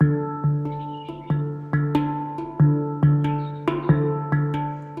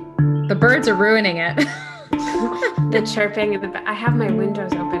The birds are ruining it. The chirping I have my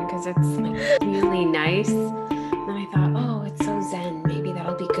windows open because it's like really nice. And I thought, oh, it's so zen. Maybe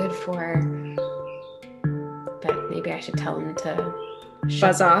that'll be good for. But maybe I should tell them to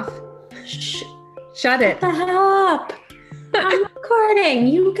Buzz off. Shut it. Shut the hell up. I'm recording.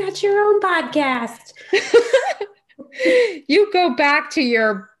 You got your own podcast. You go back to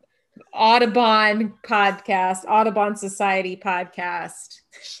your Audubon podcast, Audubon Society podcast.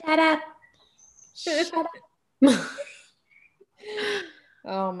 Shut up. Shut up.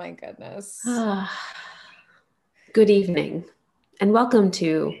 Oh my goodness. Good evening and welcome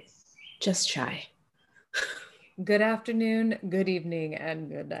to Just Shy. Good afternoon, good evening, and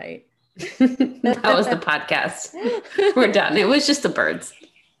good night. That was the podcast. We're done. It was just the birds.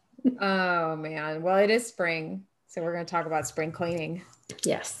 Oh man. Well, it is spring. So we're going to talk about spring cleaning.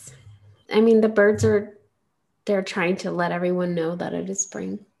 Yes. I mean, the birds they're trying to let everyone know that it is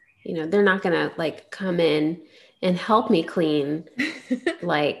spring. You know, they're not going to like come in and help me clean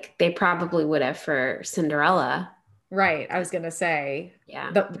like they probably would have for Cinderella. Right. I was going to say.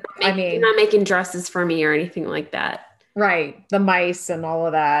 Yeah. They're not making dresses for me or anything like that. Right. The mice and all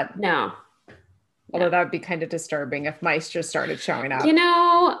of that. No. Although that would be kind of disturbing if mice just started showing up. You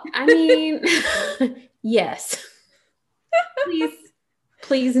know, I mean, yes.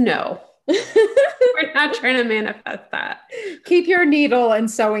 Please no. We're not trying to manifest that. Keep your needle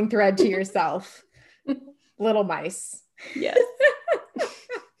and sewing thread to yourself. Little mice. Yes.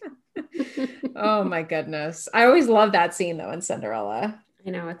 Oh my goodness. I always love that scene though in Cinderella. I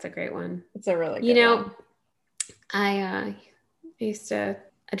know, it's a great one. It's a really good one. I used to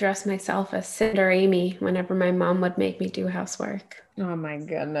address myself as Cinder Amy whenever my mom would make me do housework. Oh my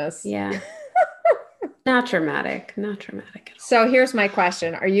goodness. Yeah. Not dramatic. So here's my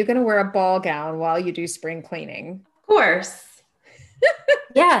question. Are you going to wear a ball gown while you do spring cleaning? Of course.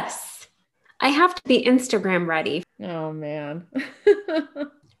 Yes. I have to be Instagram ready. Oh man.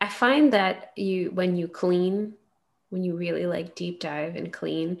 I find that when you clean, when you really like deep dive and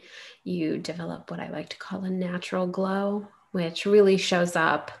clean, you develop what I like to call a natural glow, which really shows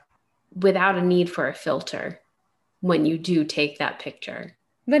up without a need for a filter when you do take that picture.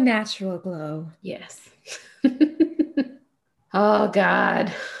 The natural glow. Yes. Oh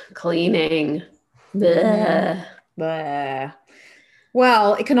God, cleaning. Bleh. Bleh.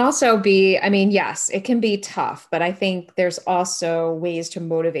 Well, it can also be, I mean, yes, it can be tough, but I think there's also ways to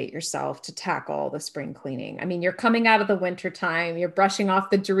motivate yourself to tackle the spring cleaning. I mean, you're coming out of the winter time, you're brushing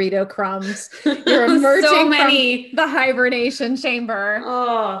off the Dorito crumbs, you're emerging from the hibernation chamber.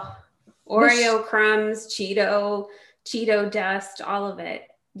 Oh, Oreo crumbs, Cheeto dust, all of it.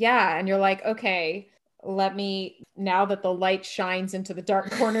 Yeah. And you're like, okay, now that the light shines into the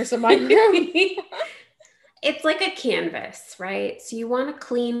dark corners of my room. It's like a canvas, right? So you want a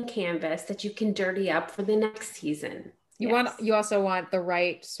clean canvas that you can dirty up for the next season. You also want the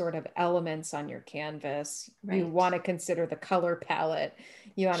right sort of elements on your canvas. Right. You want to consider the color palette.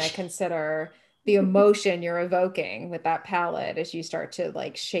 You want to consider the emotion you're evoking with that palette as you start to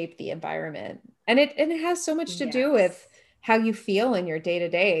like shape the environment. And it has so much to do with how you feel in your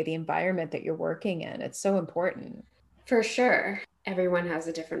day-to-day, the environment that you're working in. It's so important. For sure. Everyone has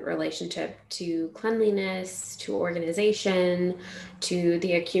a different relationship to cleanliness, to organization, to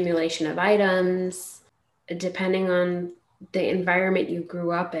the accumulation of items. Depending on the environment you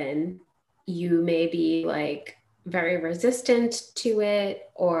grew up in, you may be like very resistant to it,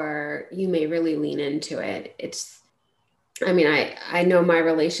 or you may really lean into it. I know my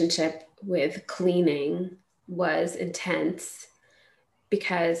relationship with cleaning was intense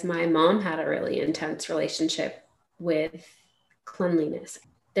because my mom had a really intense relationship with cleanliness.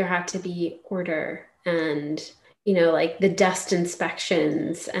 There had to be order and, like the dust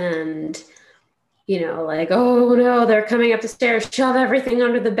inspections and, like, oh no, they're coming up the stairs, shove everything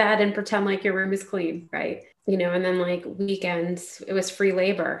under the bed and pretend like your room is clean, right? And then like weekends, it was free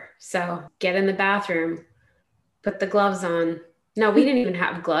labor. So get in the bathroom, put the gloves on. No, we didn't even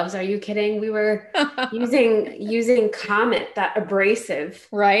have gloves. Are you kidding? We were using Comet, that abrasive,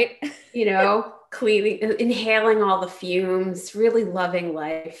 right? Cleaning, inhaling all the fumes, really loving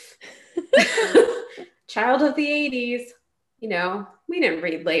life. Child of the 80s, we didn't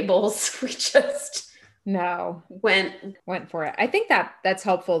read labels. We just went for it. I think that's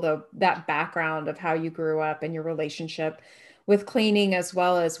helpful though, that background of how you grew up and your relationship with cleaning as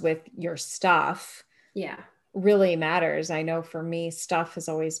well as with your stuff. Yeah. Really matters. I know for me, stuff has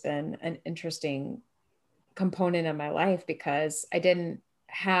always been an interesting component of my life because I didn't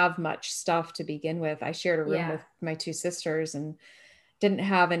have much stuff to begin with. I shared a room with my two sisters, and didn't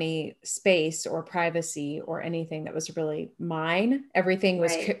have any space or privacy or anything that was really mine. Everything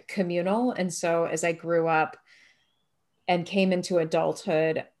was Right. communal. And so as I grew up and came into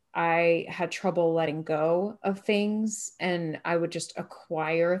adulthood, I had trouble letting go of things, and I would just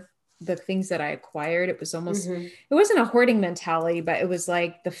acquire the things that I acquired. It was almost, Mm-hmm. it wasn't a hoarding mentality, but it was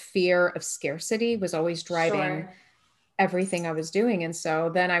like the fear of scarcity was always driving Sure. everything I was doing. And so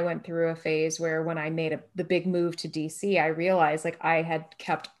then I went through a phase where when I made the big move to DC, I realized like I had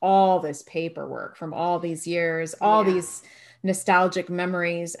kept all this paperwork from all these years, all Yeah. these nostalgic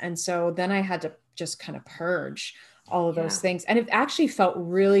memories. And so then I had to just kind of purge all of those Yeah. things. And it actually felt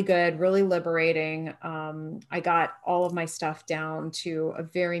really good, really liberating. I got all of my stuff down to a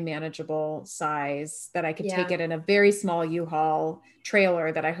very manageable size that I could take Yeah. it in a very small U-Haul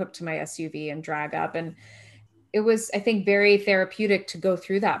trailer that I hooked to my SUV and drag up. And it was, I think, very therapeutic to go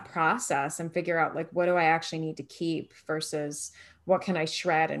through that process and figure out like, what do I actually need to keep versus what can I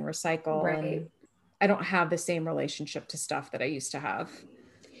shred and recycle? Right. And I don't have the same relationship to stuff that I used to have.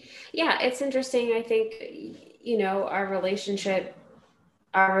 Yeah, it's interesting. I think, our relationship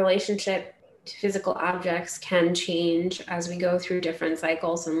to physical objects can change as we go through different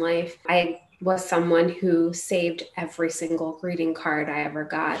cycles in life. I was someone who saved every single greeting card I ever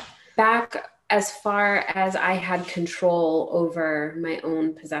got back as far as I had control over my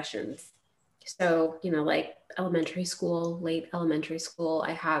own possessions. So, like elementary school, late elementary school,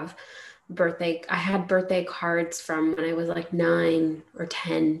 I had birthday cards from when I was like 9 or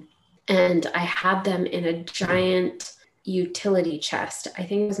 10, and I had them in a giant utility chest. I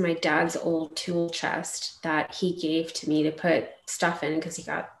think it was my dad's old tool chest that he gave to me to put stuff in because he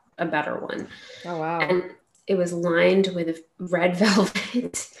got a better one. Oh, wow. And it was lined with red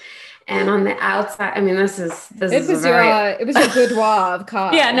velvet. And on the outside, I mean, this is a very It was your boudoir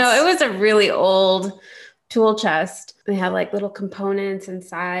of yeah, no, it cards. was a really old tool chest. They had like little components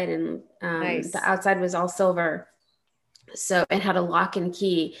inside, and the Nice. outside was all silver. So it had a lock and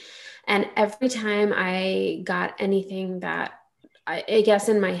key. And every time I got anything that I guess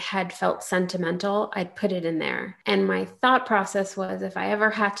in my head felt sentimental, I'd put it in there. And my thought process was if I ever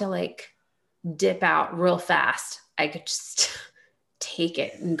had to like dip out real fast, I could just take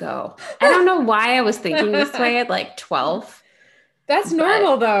it and go. I don't know why I was thinking this way at like 12, That's but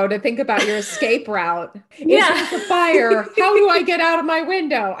normal though, to think about your escape route. Is yeah. there's a fire? How do I get out of my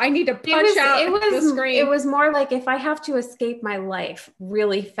window? I need to It punch was out it the was it screen. was more like if I have to escape my life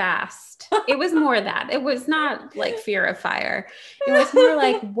really fast. It was more that. It was not like fear of fire. It was more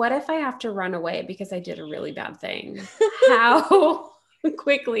like what if I have to run away because I did a really bad thing? How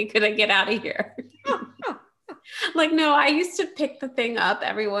quickly could I get out of here? Like, no, I used to pick the thing up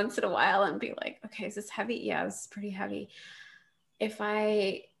every once in a while and be like, okay, is this heavy? Yeah, this is pretty heavy. If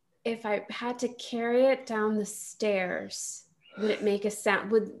I had to carry it down the stairs, would it make a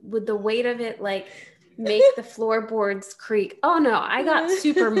sound? Would the weight of it like make the floorboards creak? Oh no, I got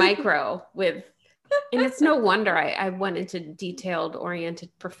super micro with, and it's no wonder I went into detailed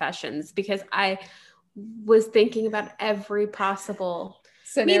oriented professions because I was thinking about every possible.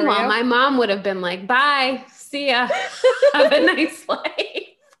 Meanwhile, Scenario. my mom would have been like, bye, see ya, have a nice life.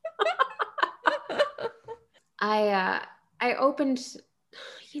 I opened,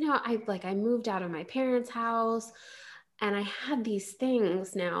 I moved out of my parents' house and I had these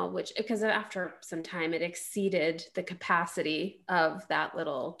things now, which because after some time it exceeded the capacity of that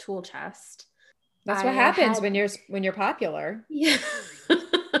little tool chest. That's I what happens had, when you're popular. yeah,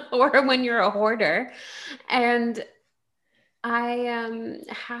 or when you're a hoarder. And I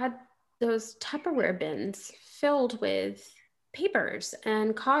had those Tupperware bins filled with papers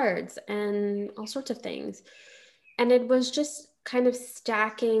and cards and all sorts of things. And it was just kind of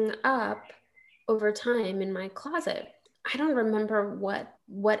stacking up over time in my closet. I don't remember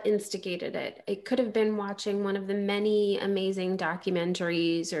what instigated it. It could have been watching one of the many amazing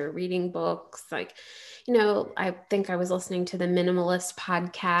documentaries or reading books. Like, I think I was listening to the Minimalist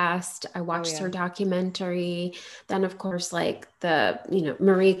podcast. I watched her documentary. Then, of course, like the,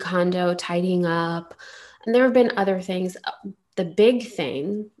 Marie Kondo tidying up. And there have been other things. The big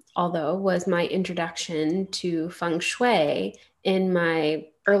thing, although, was my introduction to feng shui in my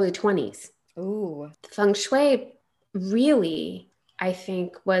early 20s. Ooh. Feng shui really, I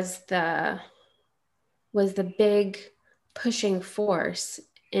think, was the big pushing force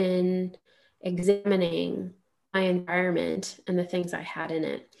in examining my environment and the things I had in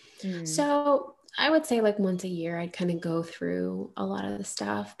it. So I would say like once a year, I'd kind of go through a lot of the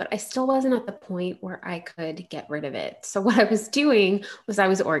stuff, but I still wasn't at the point where I could get rid of it. So what I was doing was I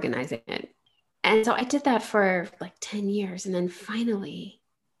was organizing it. And so I did that for like 10 years. And then finally,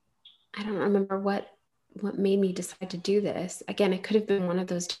 I don't remember what what made me decide to do this. Again, it could have been one of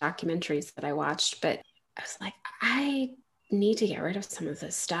those documentaries that I watched, but I was like, I need to get rid of some of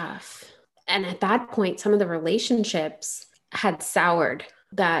this stuff. And at that point, some of the relationships had soured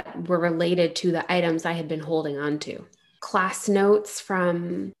that were related to the items I had been holding on to. Class notes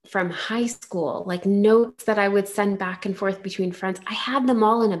from high school, like notes that I would send back and forth between friends. I had them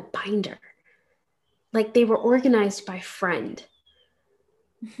all in a binder. Like they were organized by friend.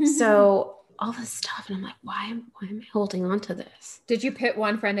 So all this stuff, and I'm like, why am I holding on to this? Did you pit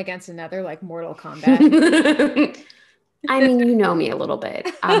one friend against another like Mortal Kombat? I mean, you know me a little bit.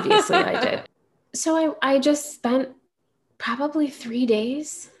 Obviously I did. So I just spent probably 3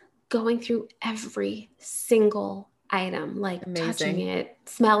 days going through every single item, like Amazing. Touching it,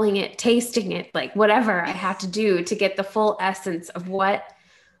 smelling it, tasting it, like whatever I had to do to get the full essence of what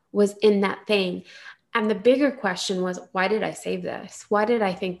was in that thing. And the bigger question was, why did I save this? Why did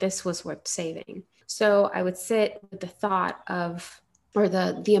I think this was worth saving? So I would sit with the thought of, or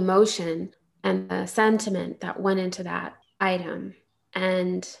the emotion and the sentiment that went into that item.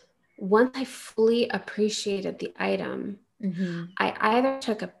 And once I fully appreciated the item, I either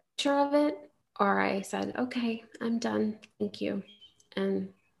took a picture of it or I said, okay, I'm done. Thank you. And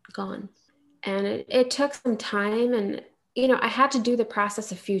gone. And it took some time, and I had to do the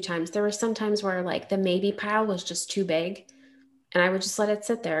process a few times. There were some times where like the maybe pile was just too big and I would just let it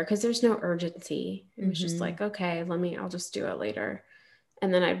sit there because there's no urgency. It was just like, okay, I'll just do it later.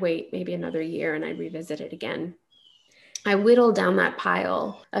 And then I'd wait maybe another year and I'd revisit it again. I whittled down that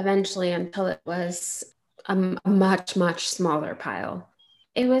pile eventually until it was a much, much smaller pile.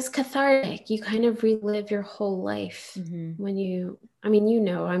 It was cathartic. You kind of relive your whole life when you've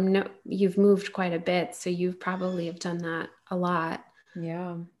moved quite a bit, so you probably have done that a lot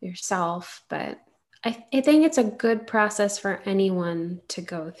yourself, but I think it's a good process for anyone to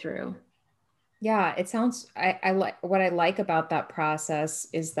go through. Yeah, it sounds, I like what I like about that process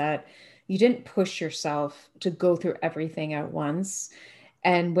is that you didn't push yourself to go through everything at once.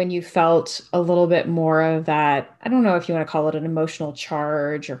 And when you felt a little bit more of that, I don't know if you want to call it an emotional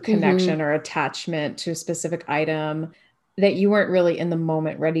charge or connection or attachment to a specific item that you weren't really in the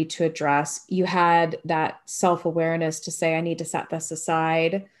moment ready to address, you had that self-awareness to say, I need to set this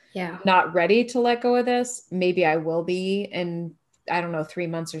aside. Yeah. Not ready to let go of this. Maybe I will be in, I don't know, 3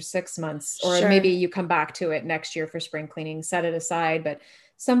 months or 6 months, or maybe you come back to it next year for spring cleaning, set it aside. But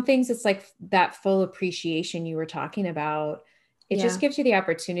some things, it's like that full appreciation you were talking about. It just gives you the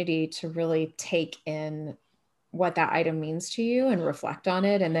opportunity to really take in what that item means to you and reflect on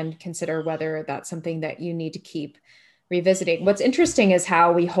it, and then consider whether that's something that you need to keep revisiting. What's interesting is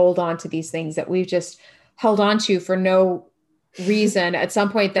how we hold on to these things that we've just held on to for no reason at some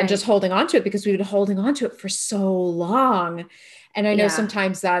point than just holding on to it because we've been holding on to it for so long. And I know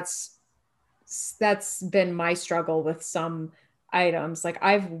sometimes that's been my struggle with some items. Like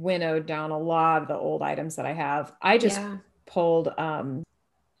I've winnowed down a lot of the old items that I have. I just pulled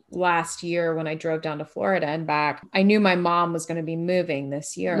last year when I drove down to Florida and back. I knew my mom was going to be moving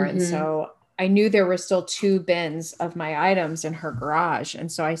this year. And so I knew there were still 2 bins of my items in her garage.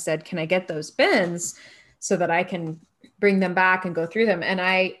 And so I said, can I get those bins so that I can bring them back and go through them? And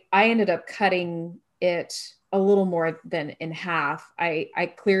I ended up cutting it a little more than in half.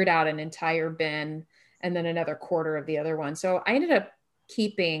 I cleared out an entire bin and then another quarter of the other one. So I ended up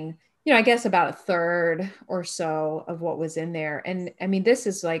keeping, I guess about a third or so of what was in there. And I mean, this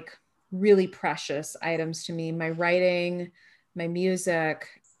is like really precious items to me. My writing, my music.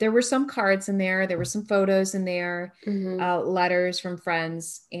 There were some cards in there. There were some photos in there, letters from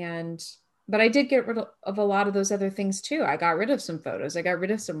friends. But I did get rid of a lot of those other things too. I got rid of some photos. I got rid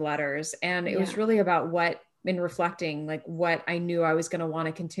of some letters. And it was really about what, in reflecting, like what I knew I was going to want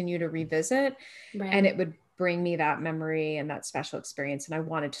to continue to revisit. And it would bring me that memory and that special experience. And I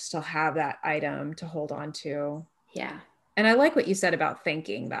wanted to still have that item to hold on to. Yeah. And I like what you said about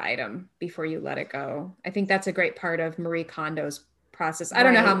thanking the item before you let it go. I think that's a great part of Marie Kondo's process. I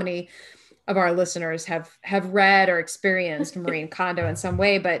don't know how many of our listeners have read or experienced Marie Kondo in some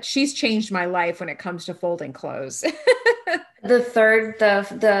way, but she's changed my life when it comes to folding clothes.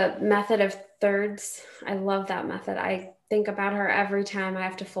 The method of thirds. I love that method. I think about her every time I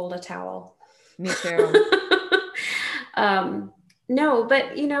have to fold a towel. Me too. No,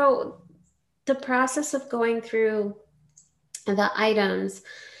 but the process of going through the items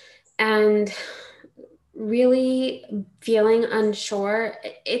and really feeling unsure,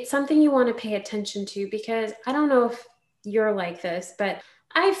 it's something you want to pay attention to, because I don't know if you're like this, but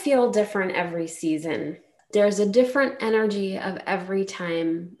I feel different every season. There's a different energy of every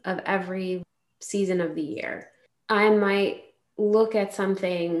time of every season of the year. I might look at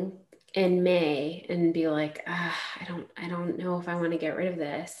something in May and be like, I don't know if I want to get rid of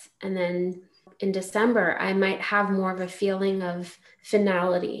this. And then in December, I might have more of a feeling of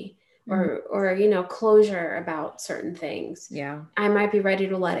finality or, you know, closure about certain things. Yeah. I might be ready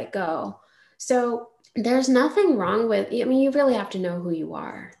to let it go. So there's nothing wrong with, I mean, you really have to know who you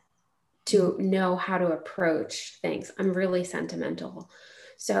are to know how to approach things. I'm really sentimental.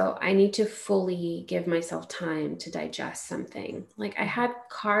 So I need to fully give myself time to digest something. Like I had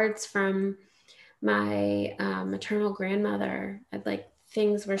cards from my maternal grandmother, at like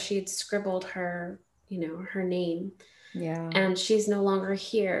things where she'd scribbled her, you know, her name. Yeah. And she's no longer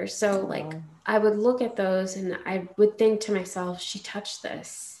here. So like I would look at those and I would think to myself, she touched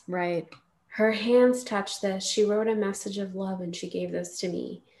this. Right. Her hands touched this. She wrote a message of love and she gave this to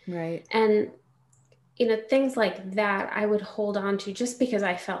me. Right. And, you know, things like that I would hold on to just because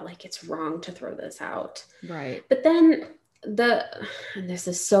I felt like it's wrong to throw this out. Right. But then and this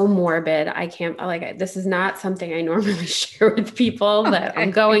is so morbid. I can't, like, this is not something I normally share with people, but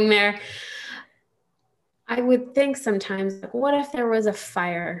I'm going there. I would think sometimes, like, what if there was a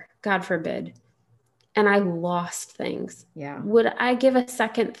fire, God forbid, and I lost things? Yeah. Would I give a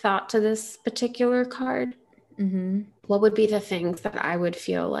second thought to this particular card? What would be the things that I would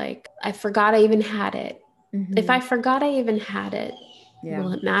feel like I forgot I even had it? If I forgot I even had it,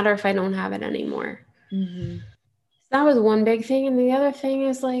 will it matter if I don't have it anymore? That was one big thing. And the other thing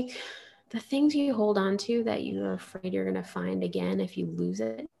is like the things you hold on to that you're afraid you're going to find again. If you lose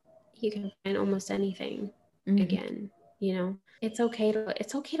it, you can find almost anything again. You know, it's okay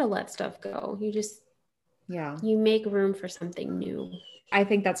to let stuff go. You make room for something new. I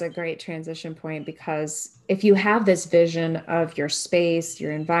think that's a great transition point, because if you have this vision of your space,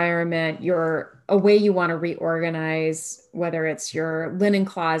 your environment, a way you want to reorganize, whether it's your linen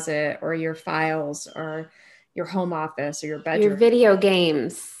closet or your files or your home office or your bedroom, your video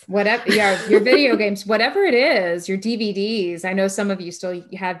games, whatever, your video games, whatever it is, your DVDs. I know some of you still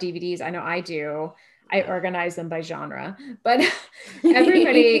have DVDs. I know I do. I organize them by genre, but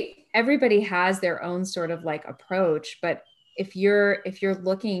everybody has their own sort of like approach. But if you're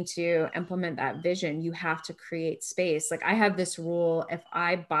looking to implement that vision, you have to create space. Like I have this rule: if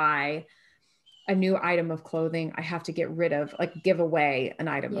I buy a new item of clothing, I have to get rid of, like, give away an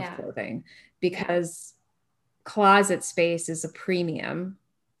item of clothing, because closet space is a premium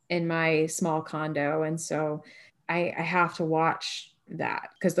in my small condo. And so I have to watch that,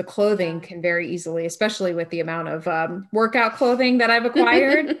 because the clothing can very easily, especially with the amount of workout clothing that I've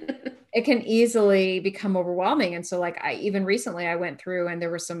acquired, it can easily become overwhelming. And so like even recently I went through and there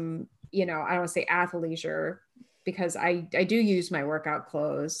were some, you know, I don't want to say athleisure, because I do use my workout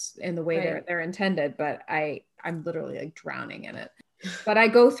clothes in the way they're intended, but I'm literally like drowning in it. But I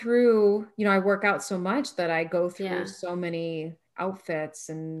go through, you know, I work out so much that I go through so many outfits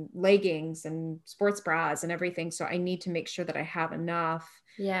and leggings and sports bras and everything. So I need to make sure that I have enough.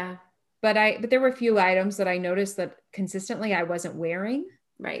 Yeah. But there were a few items that I noticed that consistently I wasn't wearing.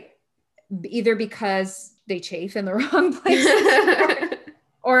 Right. Either because they chafe in the wrong places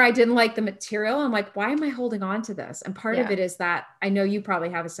or I didn't like the material. I'm like, why am I holding on to this? And part of it is that I know you probably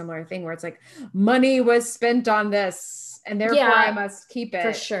have a similar thing where it's like, money was spent on this and therefore I must keep it.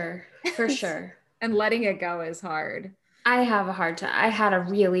 For sure. For sure. And letting it go is hard. I had a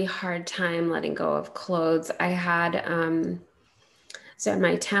really hard time letting go of clothes. I had, so in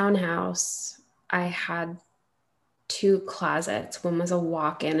my townhouse, I had 2 closets. One was a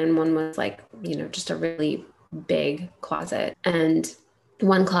walk-in and one was like, you know, just a really big closet. And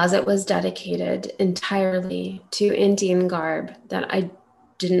one closet was dedicated entirely to Indian garb that I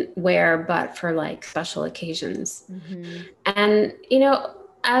didn't wear, but for like special occasions. And, you know,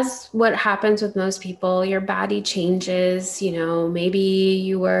 as what happens with most people, your body changes. You know, maybe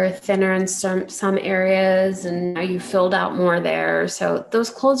you were thinner in some areas and now you filled out more there. So those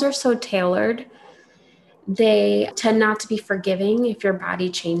clothes are so tailored. They tend not to be forgiving if your body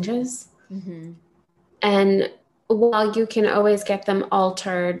changes. And while you can always get them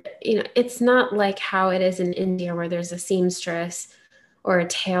altered, you know, it's not like how it is in India where there's a seamstress or a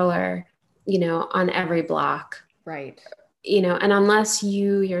tailor, you know, on every block. Right. You know, and unless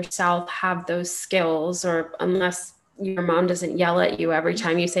you yourself have those skills, or unless your mom doesn't yell at you every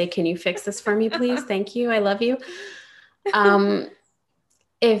time you say, can you fix this for me, please? Thank you. I love you.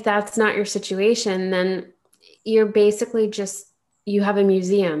 If that's not your situation, then you're basically you have a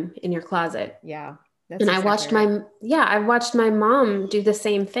museum in your closet. Yeah. And I watched my mom do the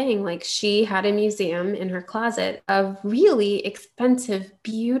same thing. Like she had a museum in her closet of really expensive,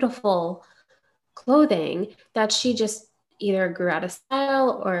 beautiful clothing that she just, either grew out of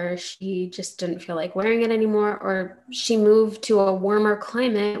style, or she just didn't feel like wearing it anymore, or she moved to a warmer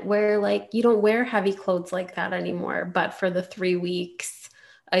climate where like you don't wear heavy clothes like that anymore, but for the 3 weeks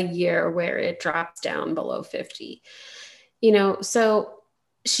a year where it drops down below 50, so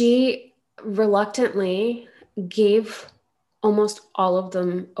she reluctantly gave almost all of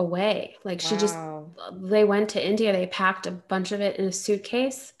them away. Like Wow. they went to India, they packed a bunch of it in a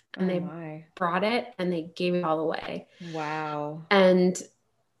suitcase and Oh they my. brought it and they gave it all away. Wow. And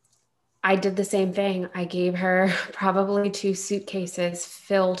I did the same thing. I gave her probably 2 suitcases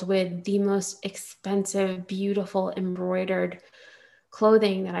filled with the most expensive, beautiful, embroidered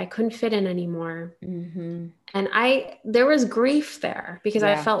clothing that I couldn't fit in anymore. Mm-hmm. And there was grief there because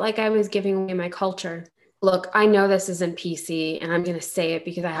I Yeah. felt like I was giving away my culture. Look, I know this isn't PC and I'm going to say it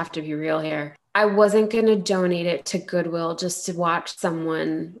because I have to be real here. I wasn't going to donate it to Goodwill just to watch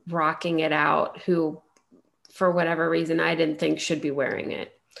someone rocking it out who, for whatever reason, I didn't think should be wearing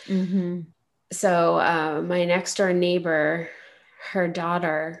it. Mm-hmm. So my next door neighbor, her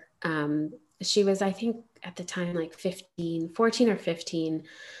daughter, she was, I think at the time, like 14 or 15.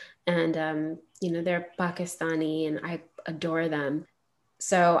 And, they're Pakistani and I adore them.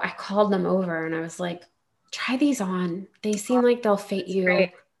 So I called them over and I was like, try these on. They seem like they'll fit That's you,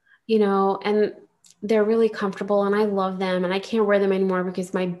 great. and they're really comfortable and I love them. And I can't wear them anymore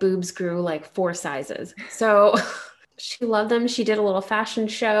because my boobs grew like 4 sizes. So she loved them. She did a little fashion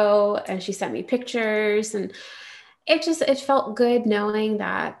show and she sent me pictures, and it felt good knowing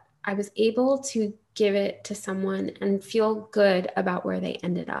that I was able to give it to someone and feel good about where they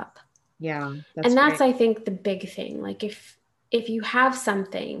ended up. Yeah, that's And that's, great. I think, the big thing. Like if you have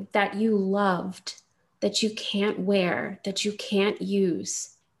something that you loved that you can't wear, that you can't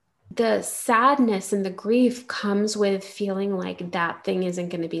use, the sadness and the grief comes with feeling like that thing isn't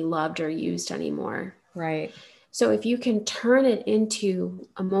going to be loved or used anymore. Right. So if you can turn it into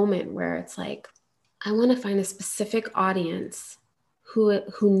a moment where it's like, I want to find a specific audience who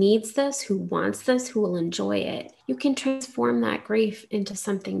needs this, who wants this, who will enjoy it, you can transform that grief into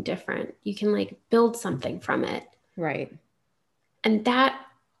something different. You can like build something from it. Right. And that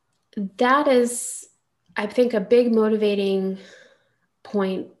is, I think, a big motivating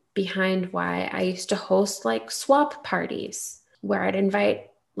point behind why I used to host like swap parties where I'd invite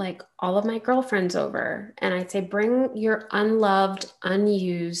like all of my girlfriends over and I'd say, bring your unloved,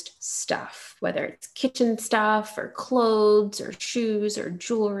 unused stuff, whether it's kitchen stuff or clothes or shoes or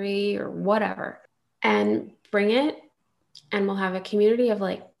jewelry or whatever, and bring it. And we'll have a community of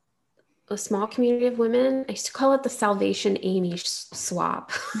like a small community of women. I used to call it the Salvation Amy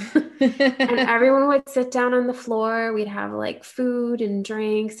swap. And everyone would sit down on the floor. We'd have like food and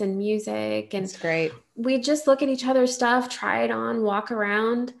drinks and music. And That's great. we'd just look at each other's stuff, try it on, walk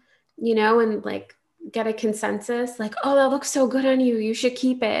around, and like get a consensus like, oh, that looks so good on you. You should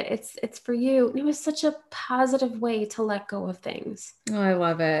keep it. It's for you. And it was such a positive way to let go of things. Oh, I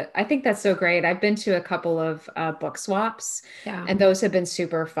love it. I think that's so great. I've been to a couple of book swaps, Yeah. and those have been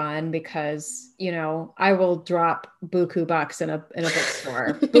super fun because, I will drop buku bucks in a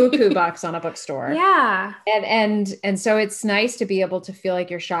bookstore, buku bucks on a bookstore. Yeah. And so it's nice to be able to feel like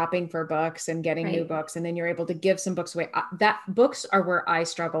you're shopping for books and getting new Right. books, and then you're able to give some books away. That books are where I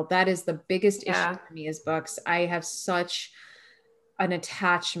struggle. That is the biggest Yeah. issue for me is books. I have such an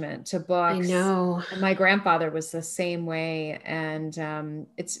attachment to I books. know. And my grandfather was the same way. And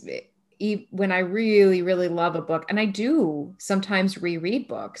when I really, really love a book, and I do sometimes reread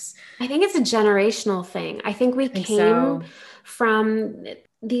books. I think it's a generational thing. I think we came from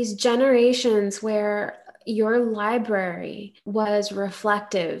these generations where your library was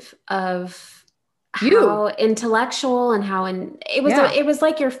reflective of how intellectual and how it was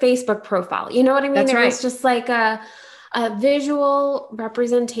like your Facebook profile. You know what I mean? That's It right. was just like a visual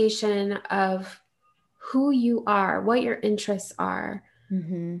representation of who you are, what your interests are,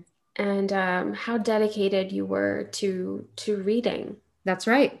 Mm-hmm. and how dedicated you were to reading. That's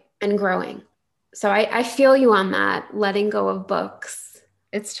right. And growing. So I feel you on that, letting go of books.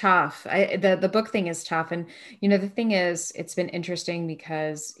 It's tough. The book thing is tough. And, the thing is, it's been interesting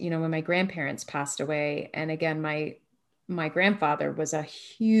because, when my grandparents passed away, and again, my grandfather was a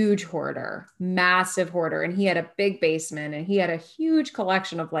huge hoarder, massive hoarder, and he had a big basement and he had a huge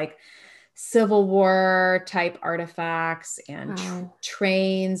collection of like Civil War type artifacts and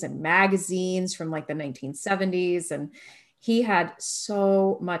trains and magazines from like the 1970s. And he had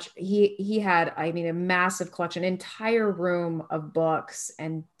so much, he had, I mean, a massive collection, entire room of books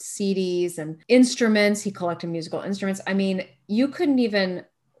and CDs and instruments. He collected musical instruments. I mean, you could barely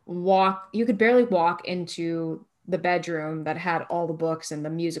walk into the bedroom that had all the books and the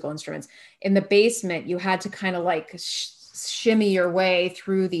musical instruments. In the basement, you had to kind of like shimmy your way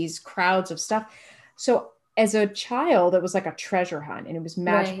through these crowds of stuff. So as a child, it was like a treasure hunt and it was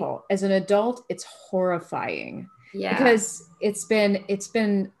magical. Right. As an adult, it's horrifying Yeah. because it's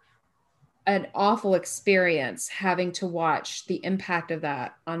been an awful experience having to watch the impact of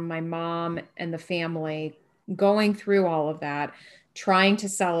that on my mom and the family, going through all of that, trying to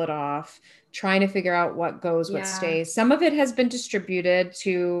sell it off, trying to figure out what goes, what Yeah. stays. Some of it has been distributed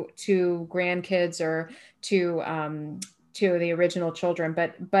to grandkids or to the original children,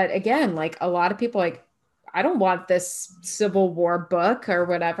 but again, like a lot of people, like, I don't want this Civil War book or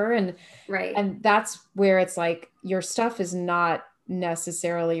whatever, Right. and that's where it's like your stuff is not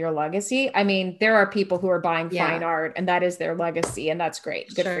necessarily your legacy. I mean, there are people who are buying fine Yeah. art and that is their legacy, and that's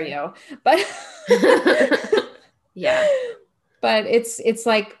great. Good for Sure. you. But Yeah. but it's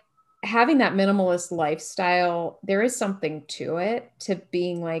like having that minimalist lifestyle, there is something to it, to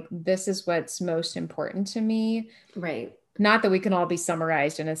being like, this is what's most important to me. Right. Not that we can all be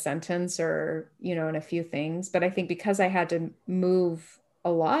summarized in a sentence or, in a few things, but I think because I had to move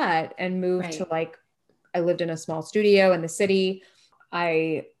a lot and move to, Right. like, I lived in a small studio in the city.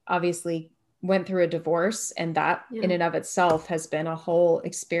 I obviously went through a divorce, and that in Yeah. and of itself has been a whole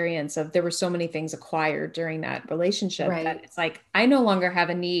experience of, there were so many things acquired during that relationship that Right. it's like I no longer have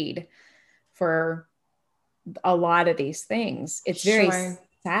a need for a lot of these things. It's very Sure.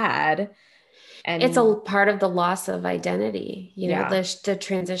 sad. It's And a part of the loss of identity, yeah, the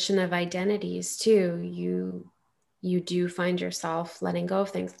transition of identities too. You do find yourself letting go of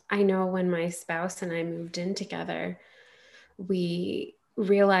things. I know when my spouse and I moved in together, we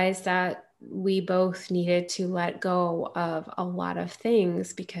realized that we both needed to let go of a lot of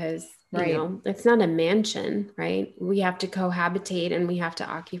things because, right. it's not a mansion, right? We have to cohabitate and we have to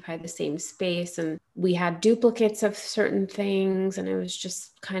occupy the same space. And we had duplicates of certain things. And it was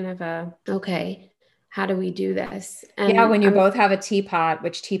just kind of okay, how do we do this? Yeah, And when you both have a teapot,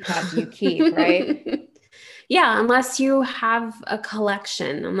 which teapot do you keep, right? yeah, unless you have a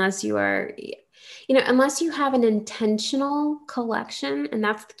collection, unless you are, unless you have an intentional collection, and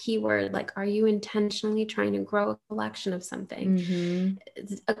that's the key word. Like, are you intentionally trying to grow a collection of something?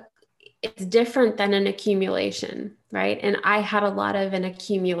 Mm-hmm. It's different than an accumulation, right? And I had a lot of an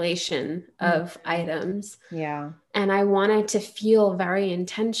accumulation of Mm-hmm. items, Yeah. and I wanted to feel very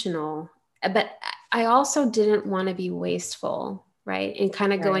intentional, but I also didn't want to be wasteful, right? And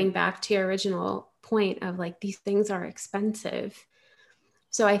kind of Right. going back to your original point of like, these things are expensive.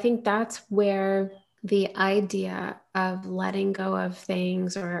 So I think that's where the idea of letting go of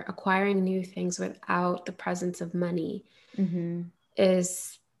things or acquiring new things without the presence of money Mm-hmm.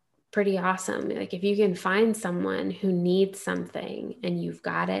 is pretty awesome. Like, if you can find someone who needs something and you've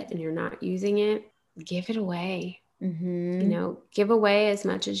got it and you're not using it, give it away. Mm-hmm. Give away as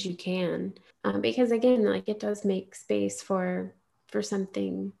much as you can, because again, like, it does make space for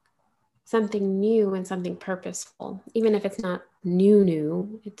something new and something purposeful, even if it's not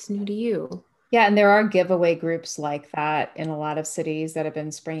new, it's new to you. Yeah, and there are giveaway groups like that in a lot of cities that have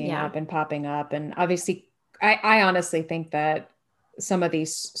been springing Yeah. up and popping up. And obviously, I honestly think that some of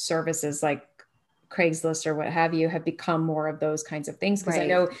these services like Craigslist or what have you have become more of those kinds of things. Because I Right.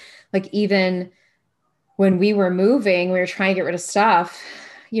 know, like, even when we were moving, we were trying to get rid of stuff,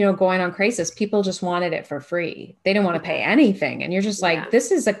 going on Craigslist, people just wanted it for free. They didn't want to pay Yeah. anything. And you're just like, Yeah.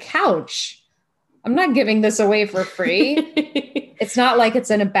 this is a couch. I'm not giving this away for free. It's not like it's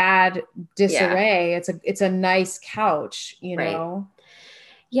in a bad Yeah. disarray. It's a nice couch, Right.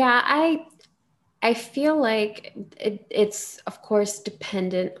 Yeah, I feel like it's of course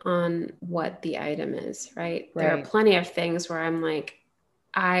dependent on what the item is, right? There are Right. plenty of things where I'm like,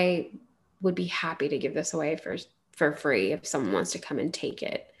 I would be happy to give this away for free if someone wants to come and take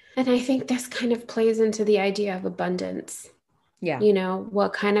it. And I think this kind of plays into the idea of abundance. Yeah.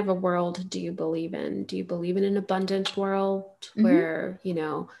 What kind of a world do you believe in? Do you believe in an abundant world Mm-hmm. where,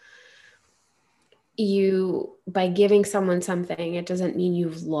 you, by giving someone something, it doesn't mean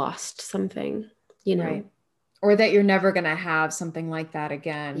you've lost something, you know? Right. Or that you're never going to have something like that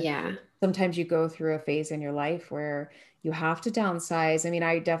again. Yeah. Sometimes you go through a phase in your life where you have to downsize. I mean,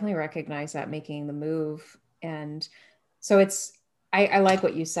 I definitely recognize that making the move. And so I like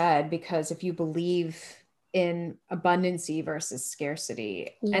what you said, because if you believe in abundancy versus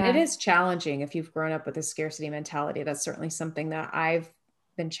scarcity, and it Yeah. is challenging if you've grown up with a scarcity mentality, that's certainly something that I've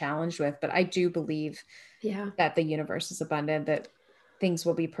been challenged with. But I do believe Yeah. that the universe is abundant, that things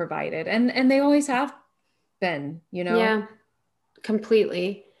will be provided. And they always have been. Yeah.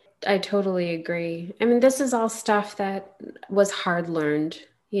 Completely. I totally agree. I mean, this is all stuff that was hard learned,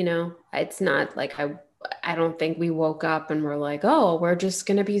 It's not like I I don't think we woke up and were like, oh, we're just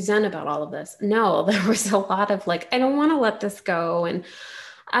going to be zen about all of this. No, there was a lot of like, I don't want to let this go. And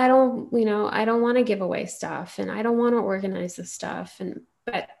I don't, I don't want to give away stuff and I don't want to organize this stuff.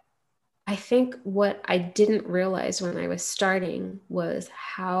 But I think what I didn't realize when I was starting was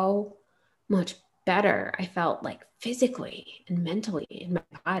how much better I felt, like physically and mentally in my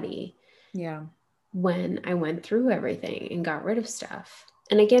body. Yeah. When I went through everything and got rid of stuff.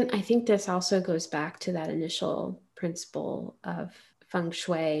 And again, I think this also goes back to that initial principle of feng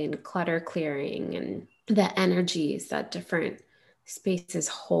shui and clutter clearing and the energies that different spaces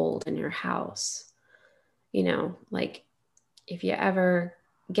hold in your house. Like if you ever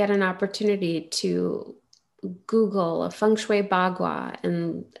get an opportunity to Google a feng shui bagua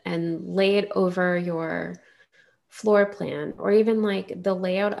and lay it over your floor plan, or even like the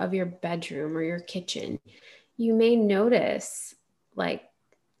layout of your bedroom or your kitchen, you may notice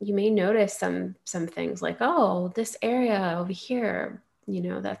some things like, oh, this area over here,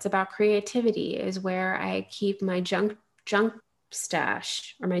 that's about creativity, is where I keep my junk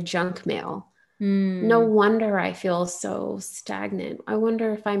stash or my junk mail. No wonder I feel so stagnant. I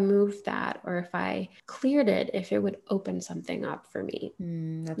wonder if I moved that, or if I cleared it, if it would open something up for me.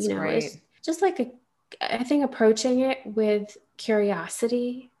 That's great. It's just like I think approaching it with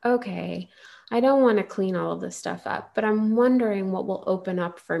curiosity. Okay, I don't want to clean all of this stuff up, but I'm wondering what will open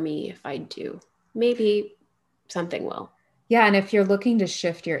up for me if I do. Maybe something will. Yeah. And if you're looking to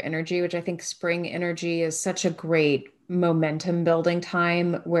shift your energy, which I think spring energy is such a great momentum building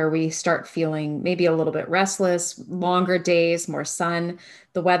time, where we start feeling maybe a little bit restless, longer days, more sun,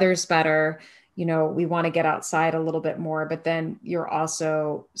 the weather's better. We want to get outside a little bit more, but then you're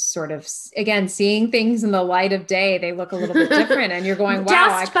also sort of, again, seeing things in the light of day. They look a little bit different and you're going, wow,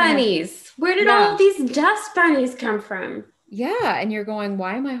 dust bunnies. Where did all of these dust bunnies come from? Yeah. And you're going,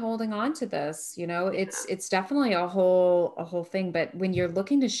 why am I holding on to this? It's definitely a whole thing. But when you're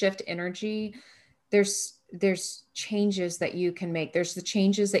looking to shift energy, there's changes that you can make. There's the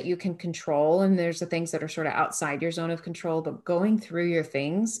changes that you can control, and there's the things that are sort of outside your zone of control. But going through your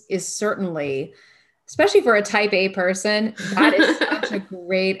things is certainly, especially for a type A person, that is such a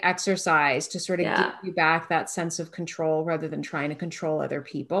great exercise to sort of give you back that sense of control rather than trying to control other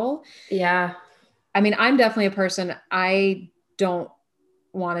people. Yeah. I mean, I'm definitely a person, I don't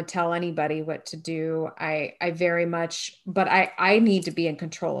want to tell anybody what to do. I very much, but I need to be in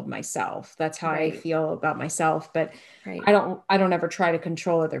control of myself. That's how I feel about myself. But I don't ever try to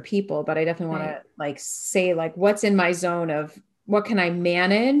control other people, but I definitely want to like say like what's in my zone of what can I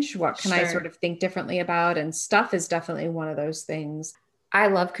manage? What can I sort of think differently about? And stuff is definitely one of those things. I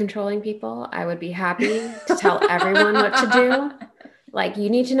love controlling people. I would be happy to tell everyone what to do. Like, you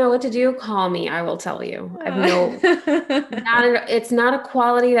need to know what to do, call me. I will tell you. It's not a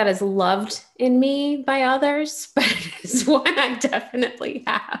quality that is loved in me by others, but it's one I definitely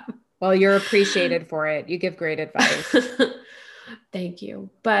have. Well, you're appreciated for it. You give great advice. Thank you.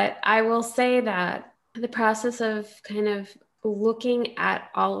 But I will say that the process of kind of looking at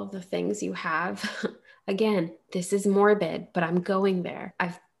all of the things you have, again, this is morbid, but I'm going there.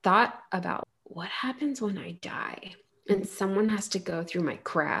 I've thought about what happens when I die and someone has to go through my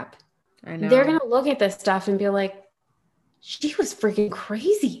crap. I know. They're going to look at this stuff and be like, she was freaking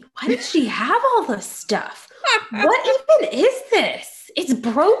crazy. Why did she have all this stuff? What even is this? It's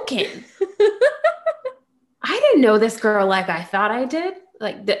broken. I didn't know this girl like I thought I did.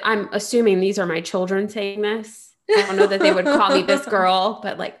 I'm assuming these are my children saying this. I don't know that they would call me this girl,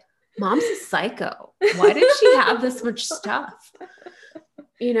 but like, mom's a psycho. Why did she have this much stuff?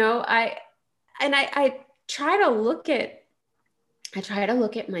 I try to look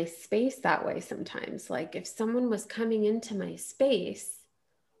at my space that way sometimes. Like, if someone was coming into my space,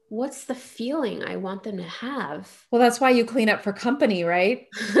 what's the feeling I want them to have? Well, that's why you clean up for company, right?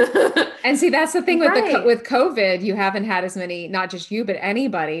 And see, that's the thing with COVID, you haven't had as many, not just you, but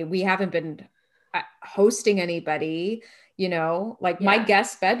anybody. We haven't been hosting anybody, my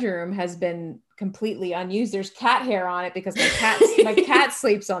guest bedroom has been completely unused. There's cat hair on it because my cat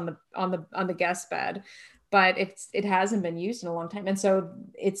sleeps on the guest bed, but it hasn't been used in a long time. And so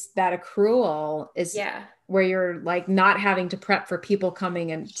it's that accrual is where you're like not having to prep for people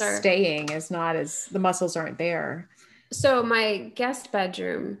coming and staying is not as the muscles aren't there. So my guest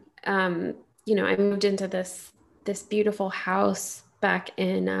bedroom, I moved into this beautiful house back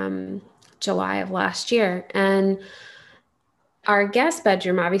in July of last year. And our guest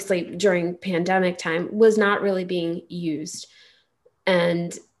bedroom, obviously during pandemic time, was not really being used.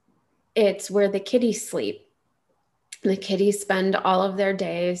 And it's where the kitties sleep. The kitties spend all of their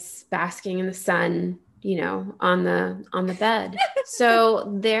days basking in the sun, on the bed.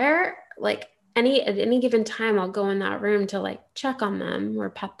 So they're like, at any given time, I'll go in that room to like check on them or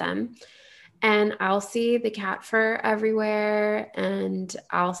pet them. And I'll see the cat fur everywhere, and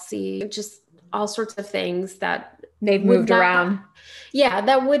I'll see just all sorts of things that they've moved around. Yeah,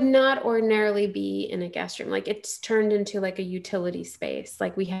 that would not ordinarily be in a guest room. Like it's turned into like a utility space.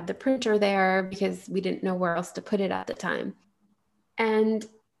 Like we had the printer there because we didn't know where else to put it at the time. And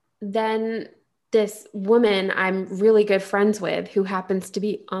then this woman I'm really good friends with, who happens to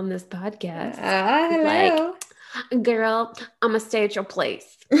be on this podcast, hello. Like, girl, I'm gonna stay at your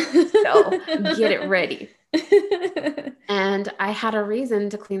place. So get it ready. And I had a reason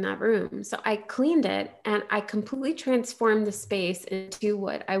to clean that room. So I cleaned it, and I completely transformed the space into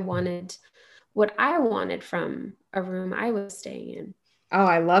what I wanted from a room I was staying in. Oh,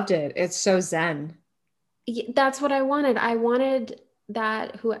 I loved it. It's so zen. That's what I wanted. I wanted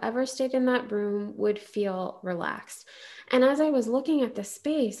that whoever stayed in that room would feel relaxed. And as I was looking at the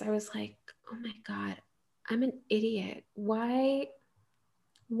space, I was like, oh my God, I'm an idiot. Why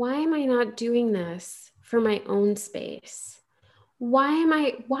am I not doing this for my own space?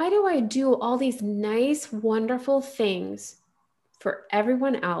 Why do I do all these nice, wonderful things for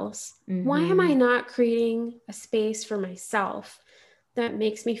everyone else? Mm-hmm. Why am I not creating a space for myself that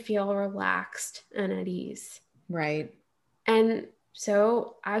makes me feel relaxed and at ease? Right. And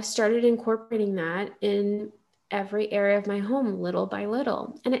so I've started incorporating that in every area of my home, little by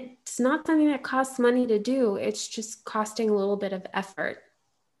little. And it's not something that costs money to do. It's just costing a little bit of effort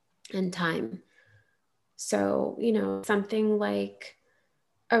and time. So, something like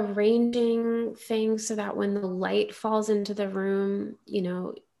arranging things so that when the light falls into the room,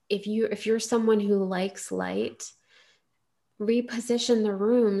 if you're someone who likes light, reposition the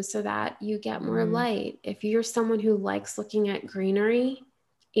room so that you get more light. If you're someone who likes looking at greenery,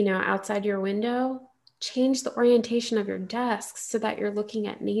 outside your window, change the orientation of your desk so that you're looking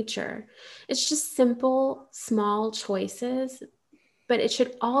at nature. It's just simple, small choices, but it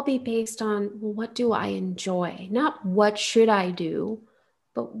should all be based on, well, what do I enjoy? Not what should I do,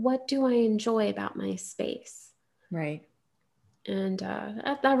 but what do I enjoy about my space? Right. And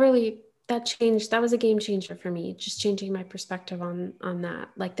that changed. That was a game changer for me, just changing my perspective on that.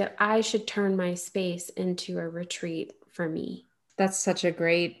 Like that I should turn my space into a retreat for me. That's such a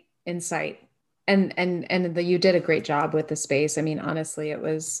great insight. And you did a great job with the space. I mean, honestly, it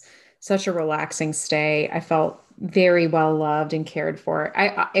was such a relaxing stay. I felt very well loved and cared for.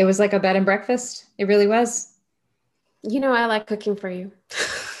 It was like a bed and breakfast. It really was. I like cooking for you.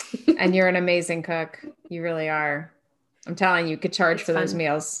 And you're an amazing cook. You really are. I'm telling you, could charge for those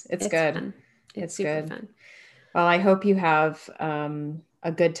meals. It's good. Fun. It's super fun. Well, I hope you have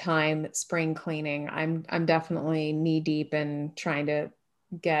a good time spring cleaning. I'm definitely knee deep in trying to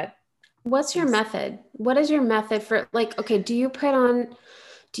get. What's your method? What is your method for, like, okay, do you put on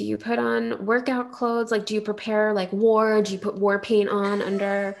workout clothes? Like, do you prepare like war? Do you put war paint on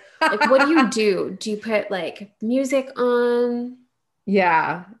under? Like, what do you do? Do you put like music on?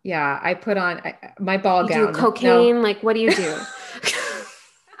 Yeah. I put on my ball gown. You do cocaine? No. Like, what do you do?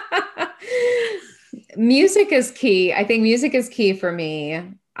 Music is key. I think music is key for me.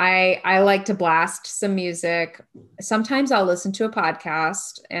 I like to blast some music. Sometimes I'll listen to a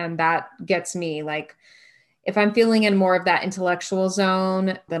podcast, and that gets me. Like, if I'm feeling in more of that intellectual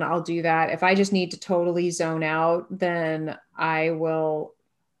zone, then I'll do that. If I just need to totally zone out, then I will.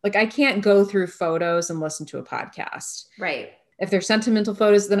 Like, I can't go through photos and listen to a podcast. Right. If they're sentimental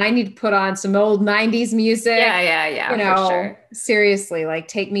photos, then I need to put on some old 90s music. Yeah. For sure. Seriously, like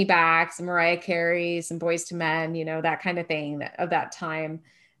Take Me Back, some Mariah Carey, some Boyz II Men, that kind of thing of that time.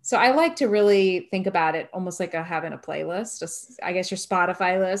 So I like to really think about it almost like having a playlist, I guess your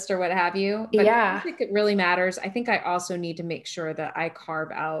Spotify list or what have you. But I think it really matters. I think I also need to make sure that I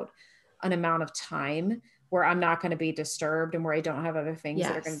carve out an amount of time where I'm not going to be disturbed and where I don't have other things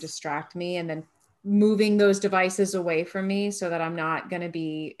that are going to distract me, and then moving those devices away from me so that I'm not going to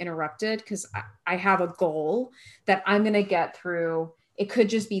be interrupted, because I have a goal that I'm going to get through. It could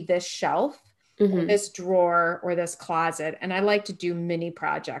just be this shelf or this drawer or this closet. And I like to do mini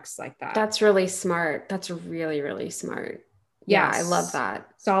projects like that. That's really smart. That's really, really smart. Yeah, I love that.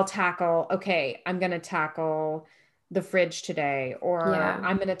 So I'll I'm going to tackle the fridge today, or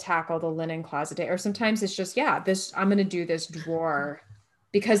I'm going to tackle the linen closet today. Or sometimes it's just, I'm going to do this drawer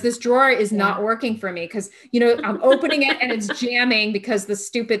because this drawer is not working for me. Cause I'm opening it and it's jamming because the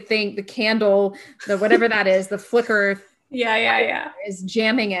stupid thing, the candle, the whatever that is, the flicker. Is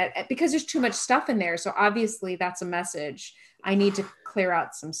jamming it because there's too much stuff in there. So obviously that's a message. I need to clear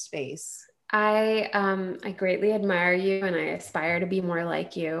out some space. I greatly admire you, and I aspire to be more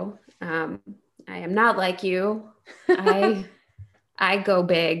like you. I am not like you. I go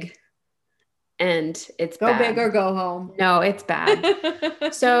big. and it's go bad. big or go home. No, it's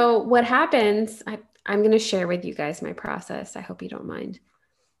bad. So what happens, I'm going to share with you guys my process. I hope you don't mind.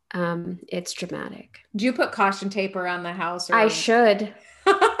 It's dramatic. Do you put caution tape around the house? Or... I should.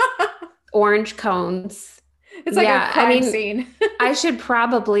 Orange cones. It's like a crime scene. I should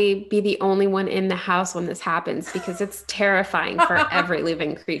probably be the only one in the house when this happens because it's terrifying for every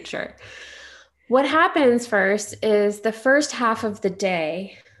living creature. What happens first is the first half of the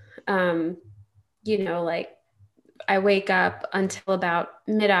day, like I wake up until about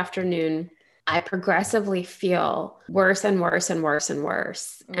mid-afternoon. I progressively feel worse and worse and worse and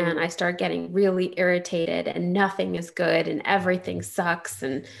worse. Mm. And I start getting really irritated and nothing is good and everything sucks.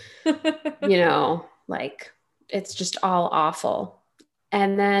 And, it's just all awful.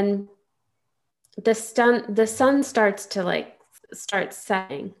 And then the sun starts to start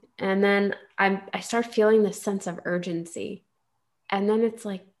setting. And then I start feeling this sense of urgency. And then it's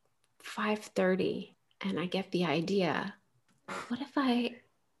like 5:30 and I get the idea. What if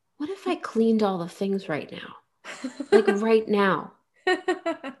I cleaned all the things right now? Like right now.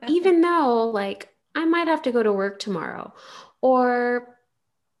 Even though I might have to go to work tomorrow or,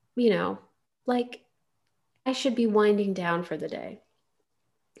 I should be winding down for the day.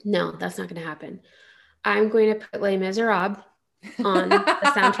 No, that's not going to happen. I'm going to put Les Miserables on the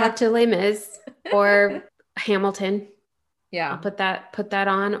soundtrack to Les Mis or Hamilton. Yeah. I'll put that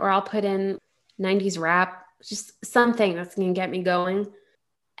on, or I'll put in 90s rap, just something that's going to get me going.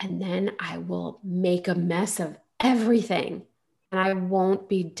 And then I will make a mess of everything. And I won't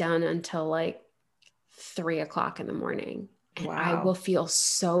be done until 3:00 in the morning. And wow. I will feel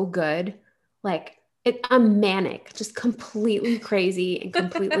so good. I'm manic, just completely crazy and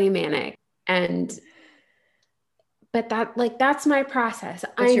completely manic. But that's my process.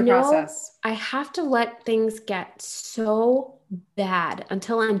 That's your process. I have to let things get so bad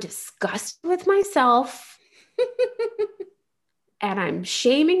until I'm disgusted with myself and I'm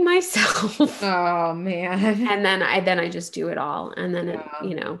shaming myself. Oh man. And then I just do it all. And then,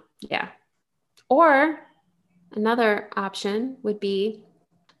 yeah. Or another option would be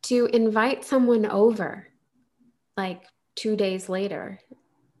to invite someone over 2 days later,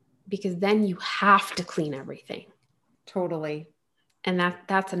 because then you have to clean everything. Totally. And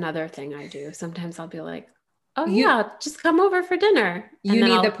that's another thing I do. Sometimes I'll be like, oh, just come over for dinner. And you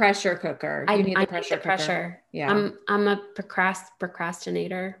need the pressure cooker. I need the pressure. Yeah. I'm a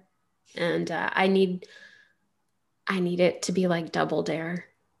procrastinator and I need it to be like Double Dare.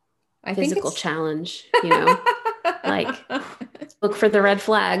 Physical challenge, look for the red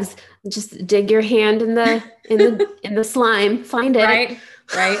flags, just dig your hand in the slime, find it.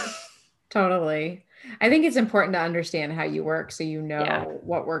 Right. Totally. I think it's important to understand how you work so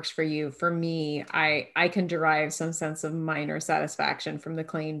what works for you. For me, I can derive some sense of minor satisfaction from the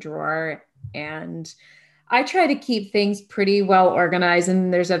clean drawer, and I try to keep things pretty well organized,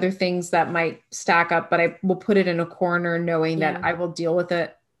 and there's other things that might stack up, but I will put it in a corner knowing that I will deal with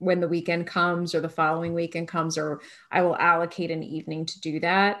it when the weekend comes or the following weekend comes, or I will allocate an evening to do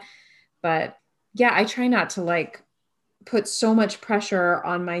that. But yeah, I try not to put so much pressure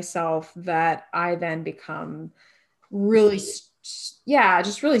on myself that I then become really,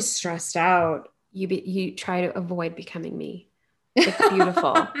 just really stressed out. You try to avoid becoming me. It's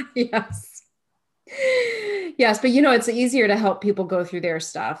beautiful. Yes. Yes. But it's easier to help people go through their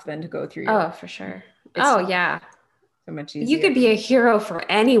stuff than to go through your. Oh, for sure. Yeah. So much easier. You could be a hero for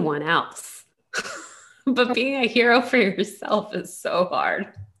anyone else, but being a hero for yourself is so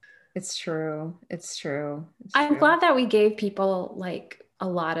hard. It's true. I'm glad that we gave people a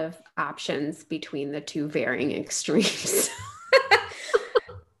lot of options between the two varying extremes.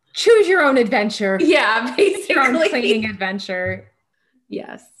 Choose your own adventure. Yeah, basically. Your own cleaning adventure.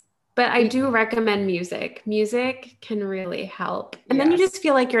 Yes. But I do recommend music. Music can really help. And then you just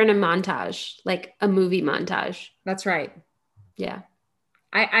feel like you're in a montage, like a movie montage. That's right. Yeah.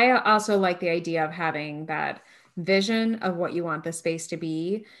 I also like the idea of having that vision of what you want the space to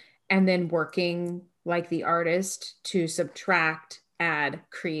be, and then working like the artist to subtract, add,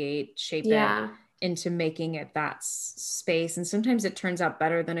 create, shape it into making it that space. And sometimes it turns out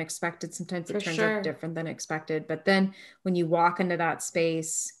better than expected. Sometimes it turns out different than expected. But then when you walk into that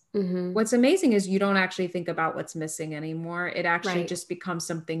space, what's amazing is you don't actually think about what's missing anymore. It actually just becomes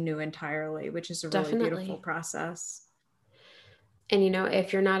something new entirely, which is a really beautiful process. And,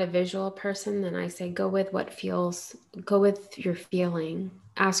 if you're not a visual person, then I say go with your feeling.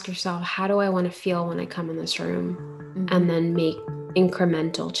 Ask yourself, how do I want to feel when I come in this room? Mm-hmm. And then make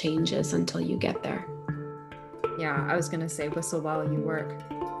incremental changes until you get there. Yeah, I was going to say whistle while you work.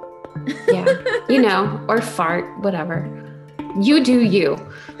 Yeah, or fart, whatever. You do you.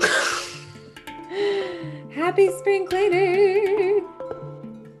 Happy spring cleaning.